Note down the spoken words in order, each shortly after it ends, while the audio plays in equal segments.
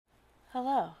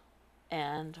Hello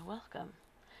and welcome.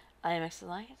 I am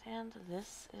Light and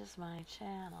this is my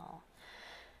channel.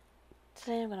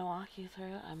 Today I'm going to walk you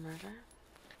through a murder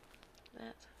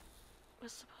that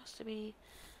was supposed to be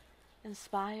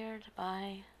inspired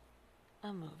by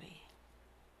a movie.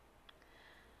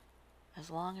 As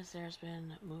long as there's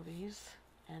been movies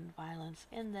and violence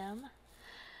in them,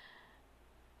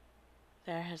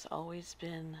 there has always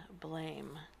been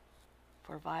blame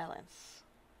for violence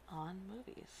on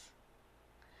movies.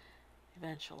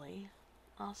 Eventually,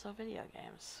 also video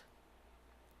games.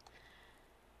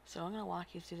 So I'm going to walk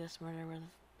you through this murder where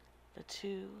the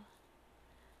two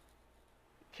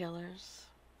killers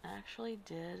actually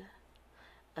did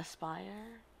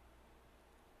aspire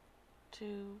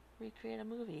to recreate a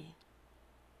movie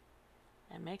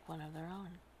and make one of their own.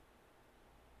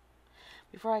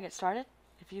 Before I get started,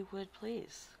 if you would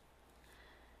please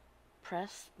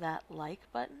press that like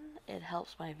button. It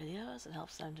helps my videos, it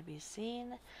helps them to be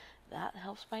seen, that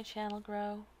helps my channel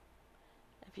grow.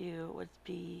 If you would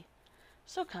be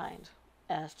so kind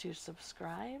as to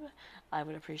subscribe, I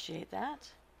would appreciate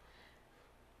that.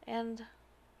 And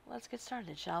let's get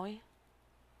started, shall we?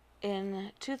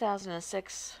 In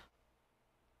 2006,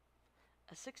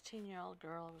 a 16-year-old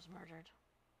girl was murdered.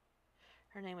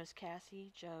 Her name was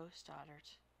Cassie Jo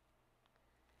Stoddart.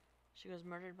 She was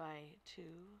murdered by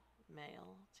two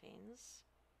male teens,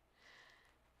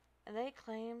 and they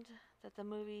claimed that the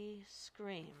movie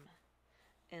Scream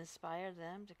inspired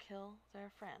them to kill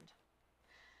their friend.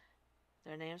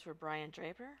 Their names were Brian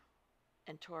Draper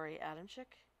and Tori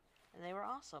Adamczyk, and they were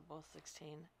also both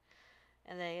 16,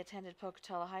 and they attended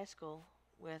Pocatello High School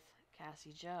with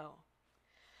Cassie Jo.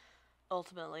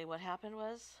 Ultimately, what happened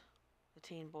was the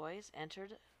teen boys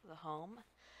entered the home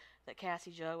that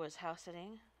Cassie Jo was house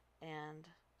sitting and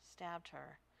stabbed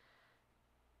her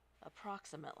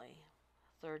approximately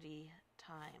 30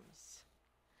 times.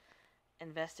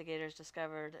 Investigators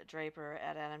discovered Draper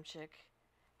and Adamczyk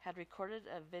had recorded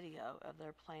a video of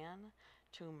their plan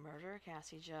to murder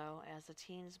Cassie Jo as the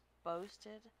teens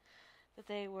boasted that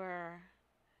they were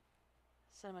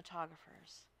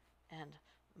cinematographers and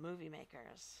movie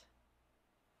makers.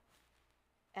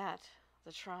 At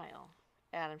the trial,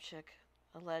 Adamczyk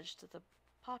alleged that the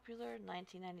popular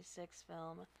 1996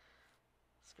 film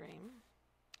Scream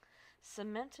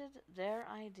cemented their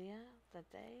idea that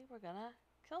they were gonna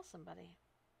kill somebody.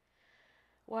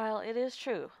 While it is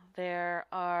true there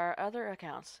are other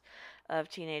accounts of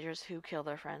teenagers who kill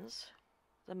their friends,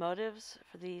 the motives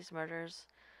for these murders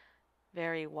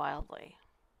vary wildly.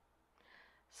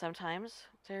 Sometimes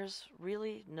there's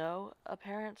really no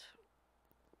apparent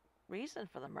reason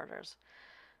for the murders,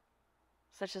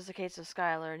 such as the case of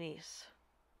Skylar and Nice.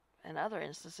 In other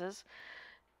instances,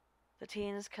 the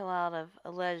teens kill out of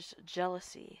alleged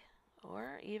jealousy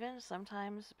or even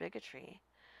sometimes bigotry,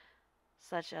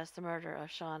 such as the murder of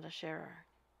Shonda Scherer.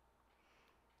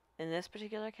 In this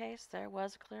particular case, there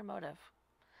was a clear motive.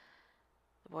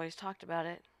 The boys talked about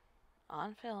it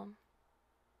on film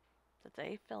that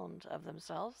they filmed of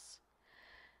themselves.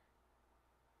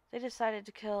 They decided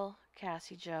to kill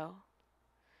Cassie Jo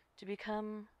to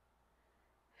become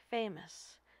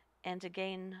famous and to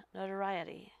gain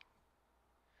notoriety.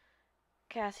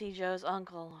 Cassie Jo's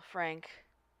uncle, Frank,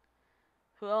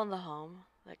 who owned the home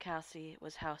that Cassie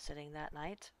was house sitting that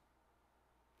night,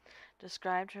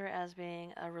 described her as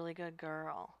being a really good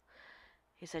girl.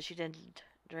 He said she didn't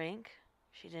drink,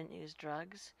 she didn't use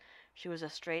drugs, she was a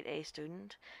straight A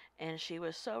student, and she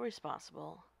was so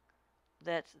responsible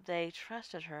that they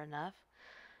trusted her enough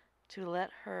to let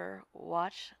her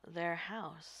watch their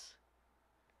house.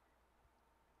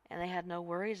 And they had no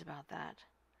worries about that.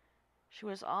 She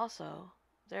was also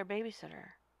their babysitter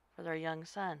for their young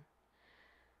son.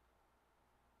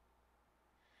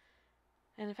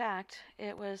 In fact,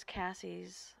 it was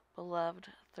Cassie's beloved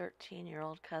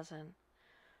 13-year-old cousin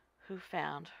who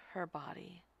found her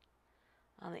body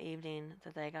on the evening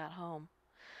that they got home.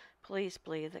 Police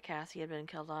believe that Cassie had been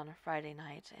killed on a Friday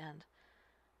night and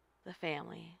the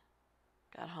family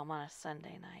got home on a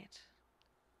Sunday night.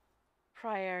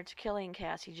 Prior to killing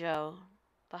Cassie Jo,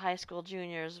 the high school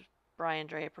juniors Brian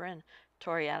Draper and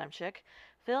Tori Adamczyk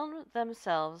filmed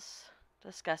themselves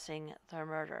discussing their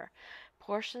murder.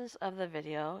 Portions of the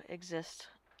video exist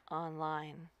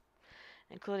online,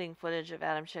 including footage of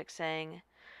Adamczyk saying,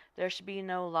 "There should be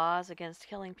no laws against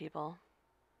killing people."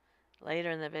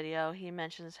 Later in the video, he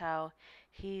mentions how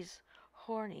he's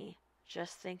horny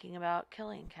just thinking about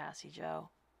killing Cassie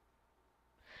Jo.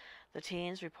 The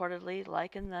teens reportedly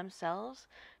likened themselves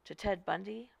to Ted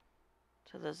Bundy,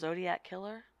 to the Zodiac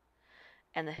Killer,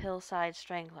 and the Hillside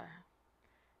Strangler.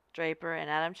 Draper and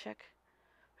Adamczyk,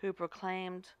 who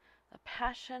proclaimed a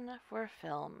passion for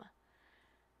film,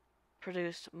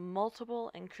 produced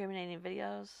multiple incriminating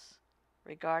videos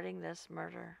regarding this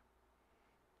murder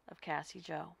of Cassie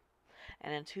Jo.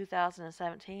 And in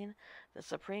 2017, the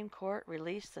Supreme Court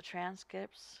released the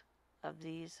transcripts of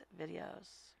these videos.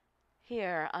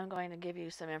 Here, I'm going to give you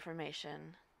some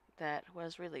information that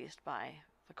was released by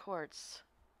the courts.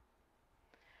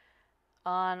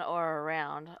 On or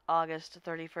around August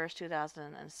 31st,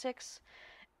 2006,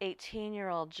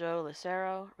 18-year-old Joe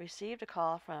Lucero received a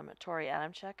call from Tori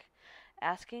Adamczyk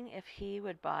asking if he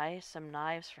would buy some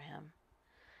knives for him.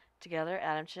 Together,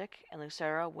 Adamczyk and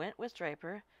Lucero went with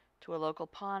Draper to a local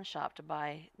pawn shop to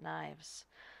buy knives.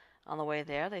 On the way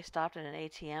there, they stopped at an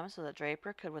ATM so that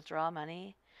Draper could withdraw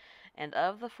money, and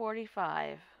of the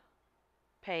 $45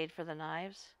 paid for the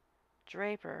knives,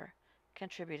 Draper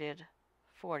contributed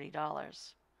 $40.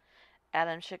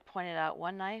 Adamczyk pointed out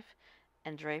one knife,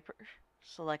 and Draper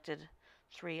selected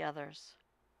 3 others.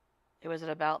 It was at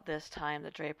about this time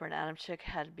that Draper and Adamczyk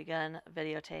had begun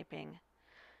videotaping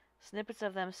snippets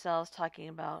of themselves talking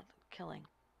about killing.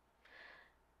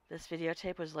 This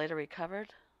videotape was later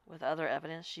recovered with other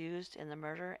evidence used in the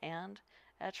murder and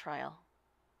at trial.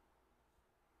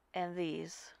 And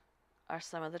these are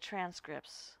some of the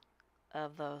transcripts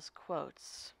of those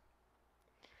quotes.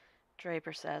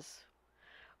 Draper says,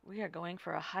 "We are going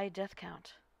for a high death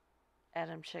count."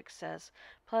 Adamczyk says,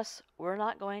 "Plus, we're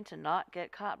not going to not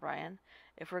get caught, Brian.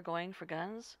 If we're going for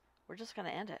guns, we're just going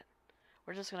to end it.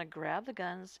 We're just going to grab the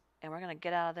guns and we're going to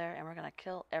get out of there and we're going to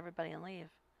kill everybody and leave."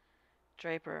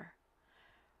 Draper,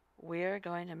 "We're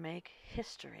going to make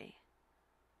history.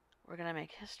 We're going to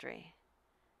make history."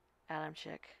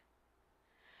 Adamczyk,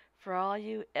 "For all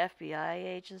you FBI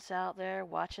agents out there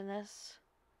watching this."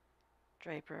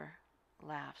 Draper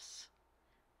laughs.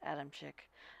 Adamczyk,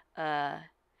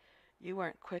 "You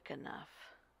weren't quick enough."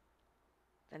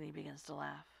 Then he begins to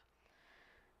laugh.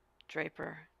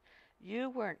 Draper, "You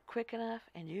weren't quick enough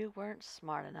and you weren't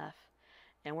smart enough.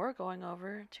 And we're going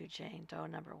over to Jane Doe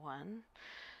number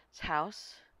 1's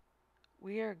house.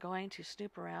 We are going to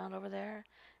snoop around over there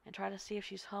and try to see if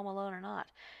she's home alone or not.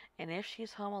 And if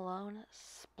she's home alone,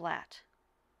 splat,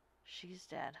 she's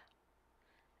dead."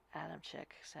 Adamczyk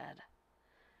said,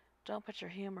 "Don't put your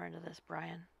humor into this,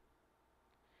 Brian."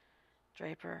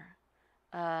 Draper,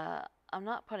 I'm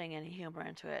not putting any humor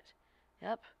into it.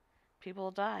 Yep, people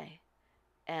die,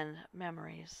 and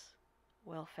memories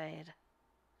will fade."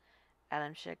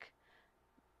 Adamczyk,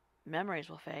 "Memories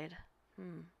will fade.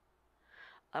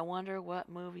 I wonder what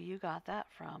movie you got that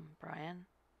from, Brian."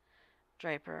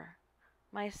 Draper,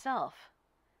 "Myself."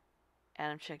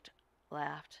 Adamczyk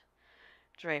laughed.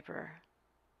 Draper,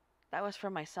 "That was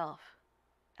from myself."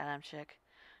 Adamczyk,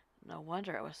 "No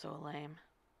wonder it was so lame."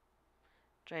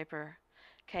 Draper,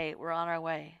 "'Kay, we're on our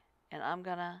way, and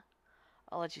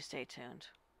I'll let you stay tuned.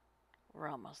 We're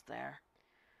almost there."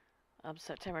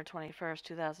 September 21st,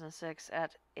 2006,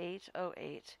 at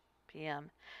 8:08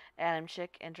 p.m.,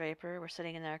 Adamczyk and Draper were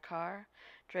sitting in their car.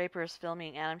 Draper is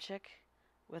filming Adamczyk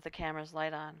with the camera's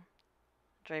light on.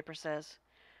 Draper says,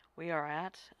 "We are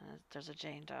at," and there's a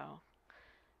Jane Doe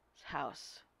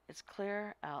house. "It's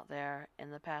clear out there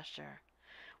in the pasture.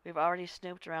 We've already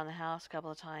snooped around the house a couple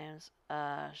of times.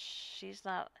 She's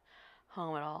not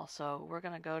home at all, so we're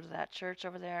going to go to that church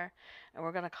over there, and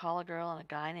we're going to call a girl and a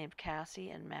guy named Cassie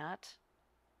and Matt.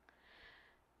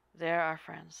 They're our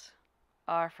friends,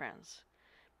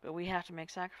 but we have to make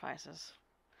sacrifices.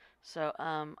 So,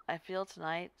 I feel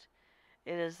tonight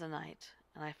it is the night,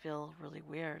 and I feel really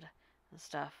weird and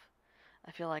stuff.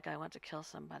 I feel like I want to kill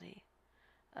somebody.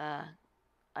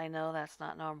 I know that's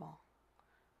not normal,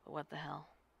 but what the hell?"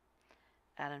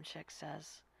 Adamczyk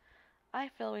says, "I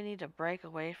feel we need to break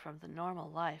away from the normal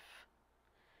life."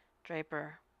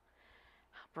 Draper,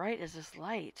 "How bright is this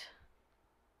light?"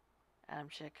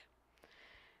 Adamczyk,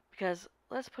 "Because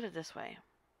let's put it this way.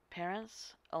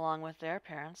 Parents, along with their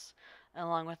parents,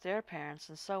 along with their parents,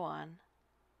 and so on."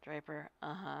 Draper,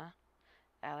 "Uh-huh."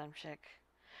 Adamczyk,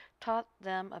 "Taught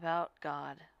them about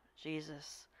God,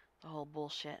 Jesus, the whole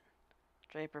bullshit."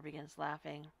 Draper begins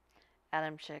laughing.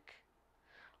 Adamczyk,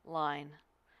 line,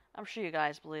 "I'm sure you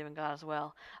guys believe in God as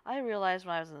well. I realized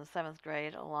when I was in the 7th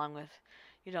grade, along with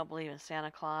you don't believe in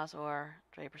Santa Claus or,"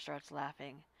 Draper starts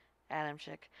laughing.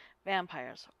 Adamczyk,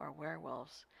 "vampires or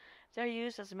werewolves. They're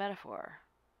used as a metaphor.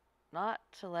 Not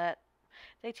to let...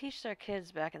 They teach their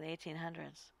kids back in the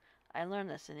 1800s. I learned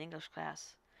this in English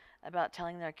class. About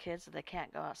telling their kids that they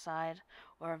can't go outside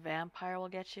or a vampire will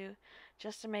get you,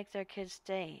 just to make their kids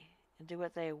stay and do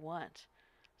what they want.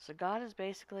 So God is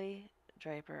basically..."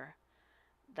 Draper,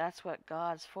 "That's what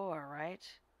God's for,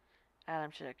 right?"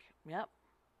 Adamczyk, "Yep,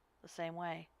 the same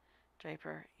way.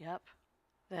 Draper, yep.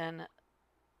 Then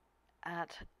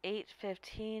at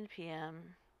 8:15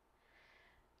 p.m.,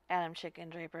 Adam Chick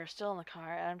and Draper are still in the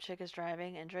car. Adam Chick is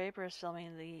driving, and Draper is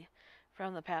filming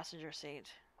from the passenger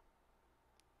seat.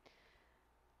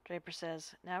 Draper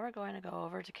says, "Now we're going to go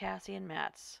over to Cassie and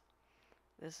Matt's."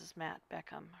 This is Matt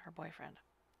Beckham, her boyfriend.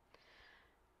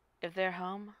 "If they're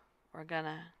home, we're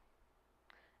gonna..."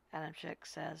 Adam Chick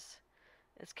says,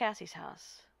 "It's Cassie's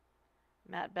house.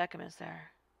 Matt Beckham is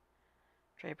there."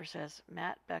 Draper says,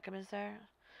 "Matt Beckham is there?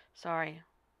 Sorry.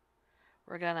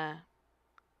 We're gonna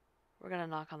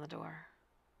knock on the door.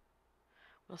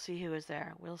 We'll see who is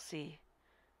there. We'll see.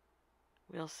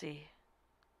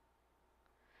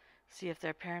 See if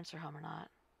their parents are home or not.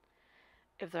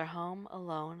 If they're home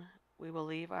alone, we will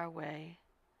leave our way,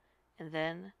 and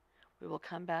then we will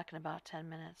come back in about 10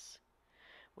 minutes.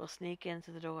 We'll sneak in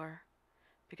through the door,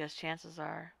 because chances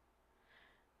are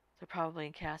they're probably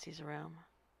in Cassie's room.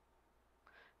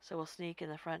 So we'll sneak in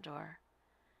the front door,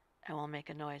 and we'll make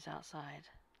a noise outside."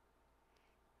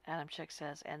 Adam Chick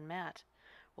says, "And Matt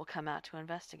will come out to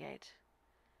investigate."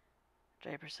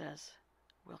 Draper says,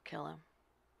 "We'll kill him,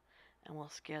 and we'll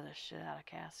scare the shit out of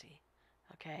Cassie,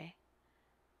 okay?"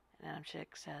 And Adam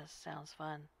Chick says, "Sounds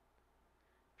fun."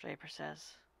 Draper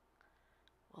says,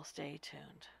 "We'll stay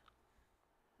tuned."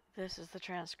 This is the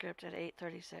transcript at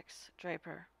 8:36.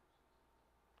 Draper,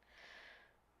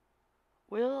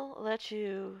 "We'll let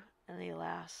you..." And he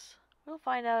laughs. "We'll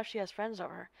find out if she has friends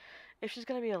over. If she's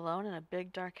going to be alone in a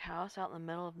big dark house out in the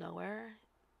middle of nowhere."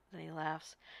 Then he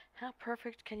laughs. "How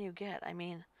perfect can you get? I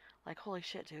mean, like, holy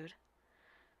shit, dude."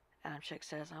 Adam Chick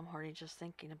says, "I'm horny just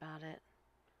thinking about it."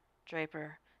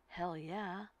 Draper, "Hell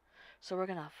yeah. So we're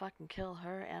gonna fucking kill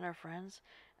her and her friends,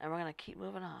 and we're gonna keep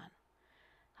moving on.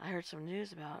 I heard some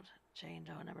news about Jane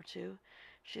Doe number 2.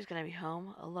 She's gonna be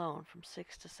home alone from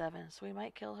 6 to 7, so we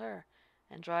might kill her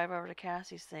and drive over to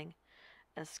Cassie's thing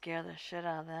and scare the shit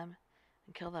out of them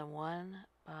and kill them one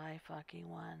by fucking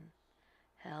one.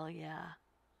 Hell yeah."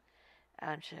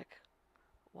 Adam Chick,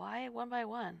 "Why one by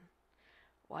one?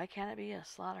 Why can't it be a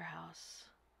slaughterhouse?"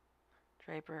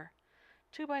 Draper,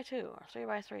 2 by 2 or 3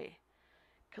 by 3,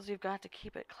 'cause we've got to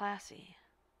keep it classy."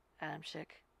 Adam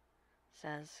Chick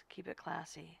says, "Keep it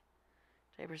classy."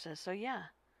 Draper says, "So yeah,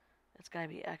 it's gonna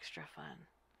be extra fun."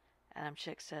 Adam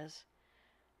Chick says,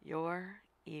 "You're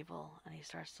evil," and he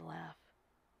starts to laugh.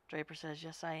 Draper says,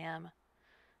 "Yes, I am.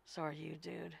 So are you,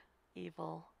 dude.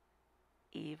 Evil,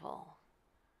 evil."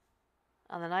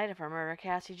 On the night of her murder,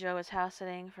 Cassie Jo is house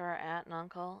sitting for her aunt and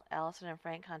uncle, Allison and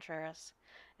Frank Contreras,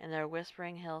 in their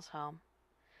Whispering Hills home.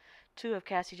 2 of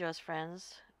Cassie Jo's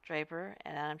friends, Draper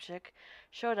and Adam Chick,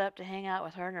 showed up to hang out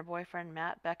with her and her boyfriend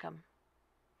Matt Beckham.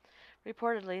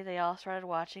 Reportedly, they all started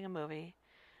watching a movie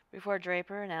before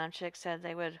Draper and Adam Chick said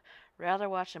they would rather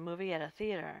watch a movie at a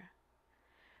theater.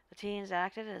 The teens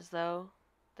acted as though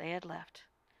they had left,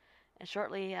 and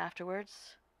shortly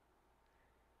afterwards,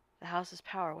 the house's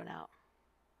power went out.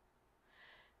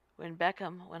 When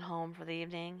Beckham went home for the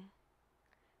evening,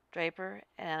 Draper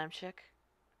and Adam Chick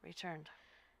returned.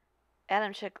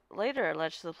 Adam Chick later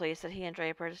alleged to the police that he and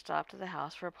Draper had stopped at the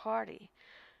house for a party,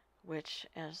 which,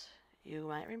 as you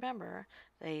might remember,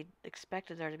 they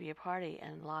expected there to be a party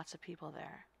and lots of people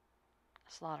there.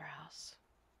 A slaughterhouse.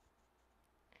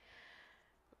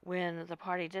 When the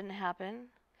party didn't happen,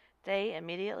 they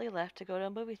immediately left to go to a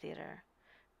movie theater.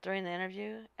 During the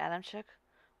interview, Adam Chick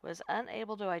was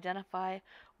unable to identify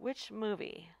which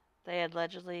movie they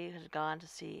allegedly had gone to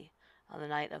see on the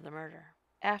night of the murder.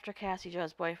 After Cassie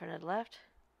Jo's boyfriend had left,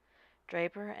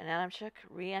 Draper and Adam Chick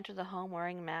re-entered the home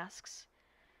wearing masks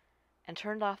and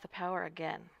turned off the power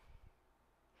again.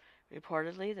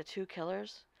 Reportedly, the 2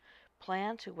 killers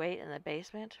planned to wait in the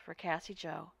basement for Cassie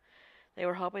Jo. They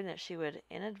were hoping that she would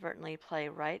inadvertently play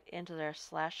right into their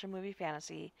slasher movie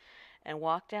fantasy and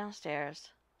walk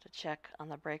downstairs to check on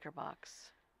the breaker box.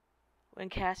 When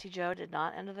Cassie Jo did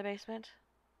not enter the basement,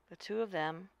 the 2 of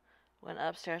them went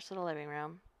upstairs to the living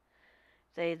room.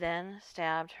 They then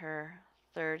stabbed her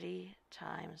 30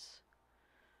 times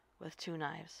with 2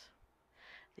 knives.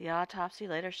 The autopsy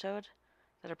later showed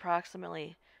that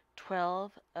approximately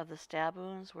 12 of the stab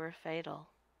wounds were fatal,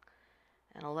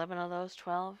 and 11 of those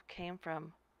 12 came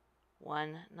from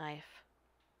 1 knife.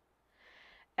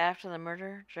 After the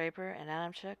murder, Draper and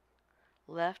Adam Chick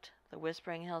left the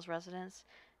Whispering Hills residence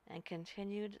and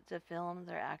continued to film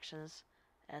their actions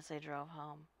as they drove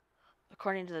home.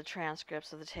 According to the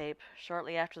transcripts of the tape,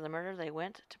 shortly after the murder, they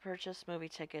went to purchase movie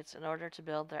tickets in order to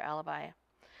build their alibi.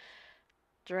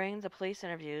 During the police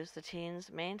interviews, the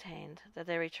teens maintained that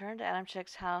they returned to Adam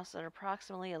Chick's house at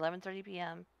approximately 11:30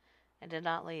 p.m. and did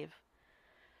not leave.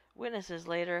 Witnesses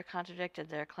later contradicted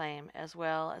their claim, as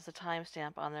well as the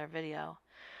timestamp on their video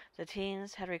the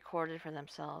teens had recorded for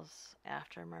themselves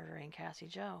after murdering Cassie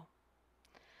Jo.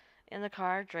 In the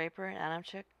car, Draper and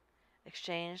Adamczyk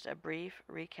exchanged a brief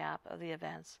recap of the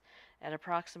events at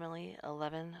approximately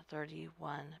 11:31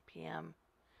 p.m.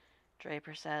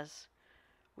 Draper says,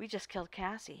 "We just killed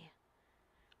Cassie.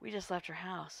 We just left her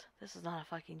house. This is not a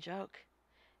fucking joke."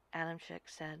 Adamczyk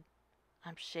said,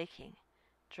 "I'm shaking."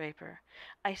 Draper,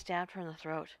 "I stabbed her in the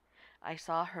throat. I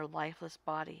saw her lifeless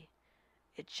body.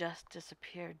 It just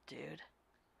disappeared, dude.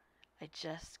 I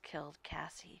just killed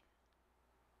Cassie."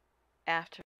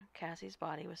 After Cassie's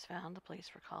body was found, the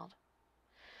police were called,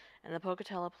 and the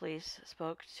Pocatello police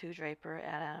spoke to Draper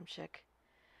at Adamczyk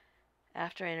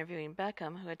after interviewing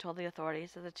Beckham, who had told the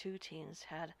authorities that the two teens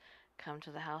had come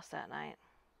to the house that night.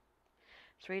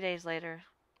 3 days later,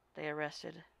 they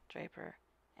arrested Draper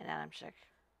and Adamczyk.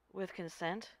 With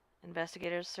consent,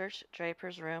 investigators searched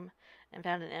Draper's room and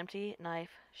found an empty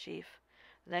knife sheath.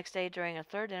 The next day, during a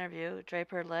third interview,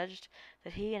 Draper alleged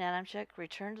that he and Adamczyk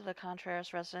returned to the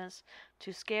Contreras residence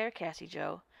to scare Cassie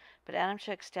Jo, but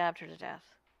Adamczyk stabbed her to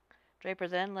death. Draper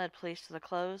then led police to the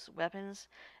clothes, weapons,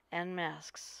 and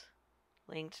masks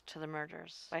linked to the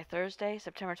murders. By Thursday,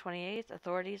 September 28th,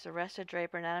 authorities arrested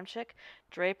Draper and Adamczyk.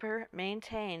 Draper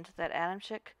maintained that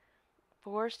Adamczyk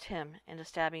forced him into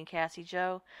stabbing Cassie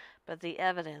Jo, but the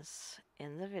evidence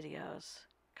in the videos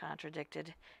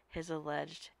contradicted his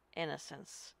alleged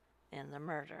innocence in the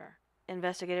murder.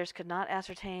 Investigators could not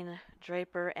ascertain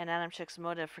Draper and Adamczyk's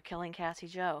motive for killing Cassie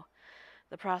Jo.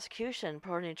 The prosecution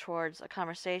pointed towards a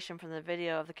conversation from the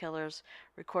video of the killers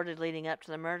recorded leading up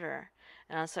to the murder,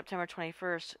 and on September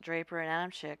 21st, Draper and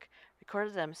Adamczyk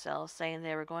recorded themselves saying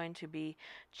they were going to be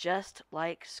just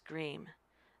like Scream,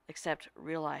 except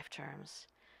real-life terms,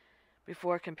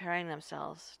 before comparing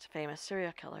themselves to famous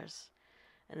serial killers.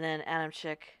 And then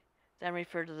Adamczyk then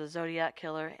referred to the Zodiac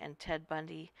Killer and Ted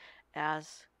Bundy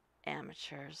as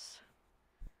amateurs.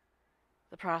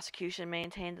 The prosecution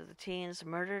maintained that the teens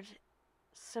murdered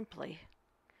simply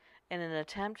in an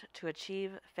attempt to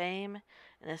achieve fame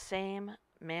in the same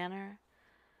manner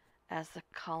as the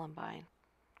Columbine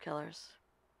killers.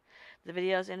 The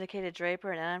videos indicated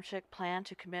Draper and Adamczyk planned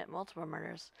to commit multiple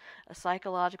murders. A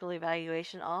psychological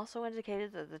evaluation also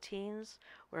indicated that the teens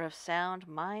were of sound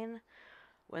mind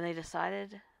when they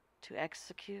decided to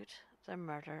execute the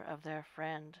murder of their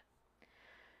friend.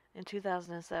 In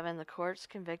 2007, the courts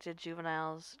convicted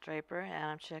juveniles Draper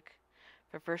and Adamczyk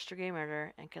for first-degree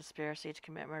murder and conspiracy to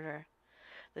commit murder.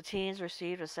 The teens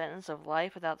received a sentence of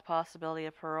life without the possibility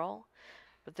of parole,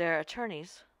 but their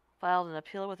attorneys filed an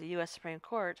appeal with the U.S. Supreme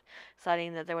Court,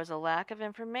 citing that there was a lack of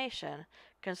information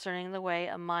concerning the way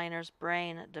a minor's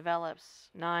brain develops.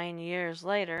 9 years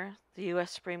later, the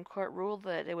U.S. Supreme Court ruled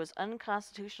that it was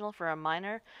unconstitutional for a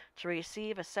minor to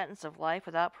receive a sentence of life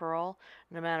without parole,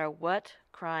 no matter what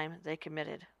crime they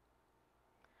committed.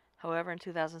 However, in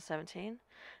 2017,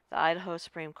 the Idaho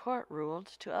Supreme Court ruled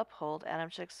to uphold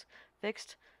Adamczyk's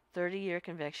fixed 30-year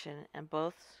conviction and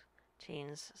both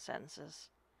teens' sentences.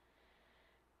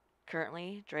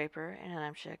 Currently, Draper and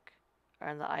Adamczyk are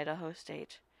in the Idaho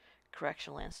State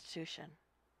Correctional Institution.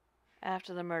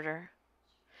 After the murder,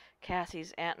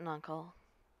 Cassie's aunt and uncle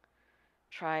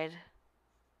tried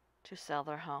to sell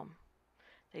their home.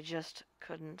 They just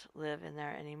couldn't live in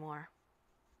there anymore.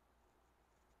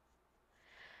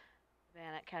 The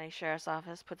Bannock County Sheriff's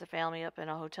Office put the family up in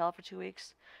a hotel for 2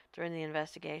 weeks during the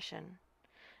investigation,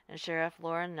 and Sheriff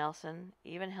Lauren Nelson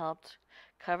even helped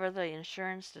cover the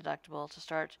insurance deductible to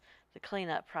start the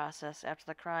cleanup process after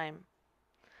the crime.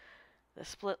 The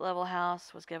split-level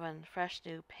house was given fresh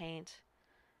new paint,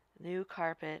 new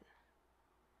carpet,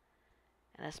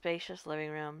 and a spacious living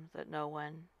room that no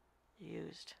one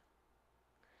used.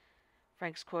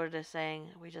 Frank's quoted as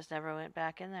saying, "We just never went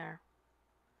back in there."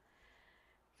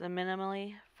 The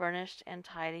minimally furnished and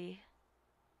tidy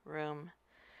room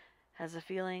has a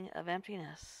feeling of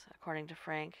emptiness, according to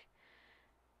Frank,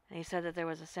 and he said that there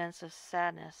was a sense of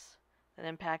sadness that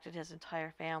impacted his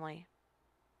entire family.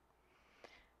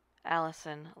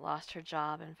 Allison lost her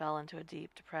job and fell into a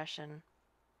deep depression.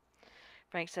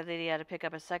 Frank said that he had to pick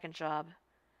up a second job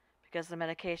because the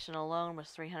medication alone was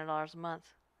 $300 a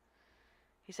month.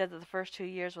 He said that the first 2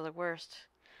 years were the worst.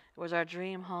 It was our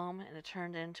dream home, and it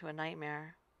turned into a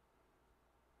nightmare.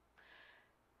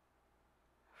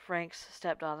 Frank's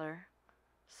stepdaughter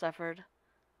suffered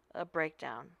a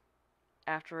breakdown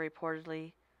after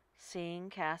reportedly seeing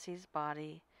Cassie's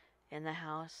body in the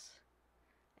house,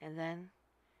 and then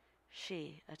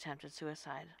she attempted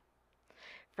suicide.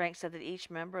 Frank said that each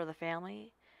member of the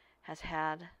family has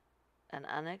had an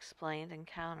unexplained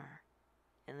encounter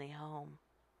in the home,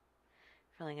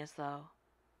 feeling as though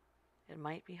it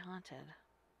might be haunted.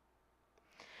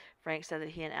 Frank said that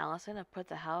he and Allison have put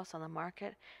the house on the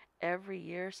market every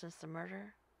year since the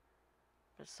murder,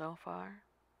 but so far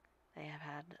they have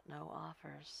had no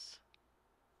offers.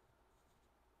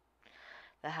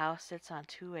 The house sits on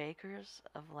 2 acres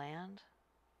of land.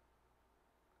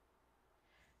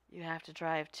 You have to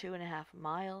drive 2.5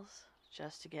 miles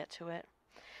just to get to it.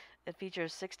 It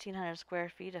features 1,600 square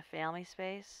feet of family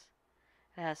space.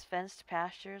 It has fenced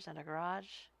pastures and a garage.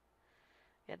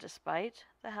 Yet despite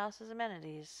the house's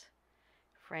amenities,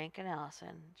 Frank and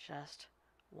Allison just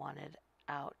wanted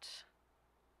out.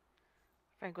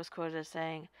 Frank was quoted as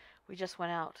saying, "We just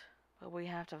went out, but we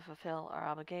have to fulfill our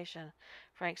obligation."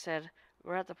 Frank said,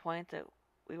 "We're at the point that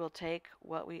we will take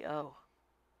what we owe,"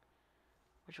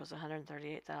 which was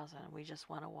 $138,000. We just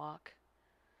want to walk.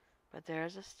 But there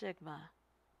is a stigma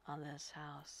on this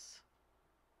house.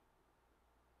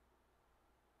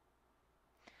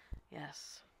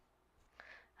 Yes,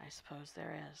 I suppose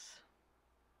there is.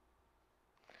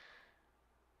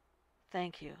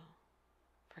 Thank you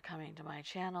for coming to my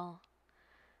channel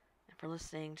and for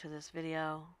listening to this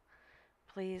video.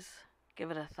 Please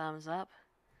give it a thumbs up.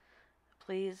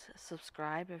 Please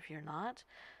subscribe if you're not,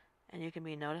 and you can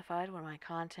be notified when my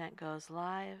content goes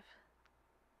live.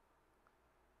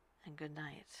 And good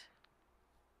night.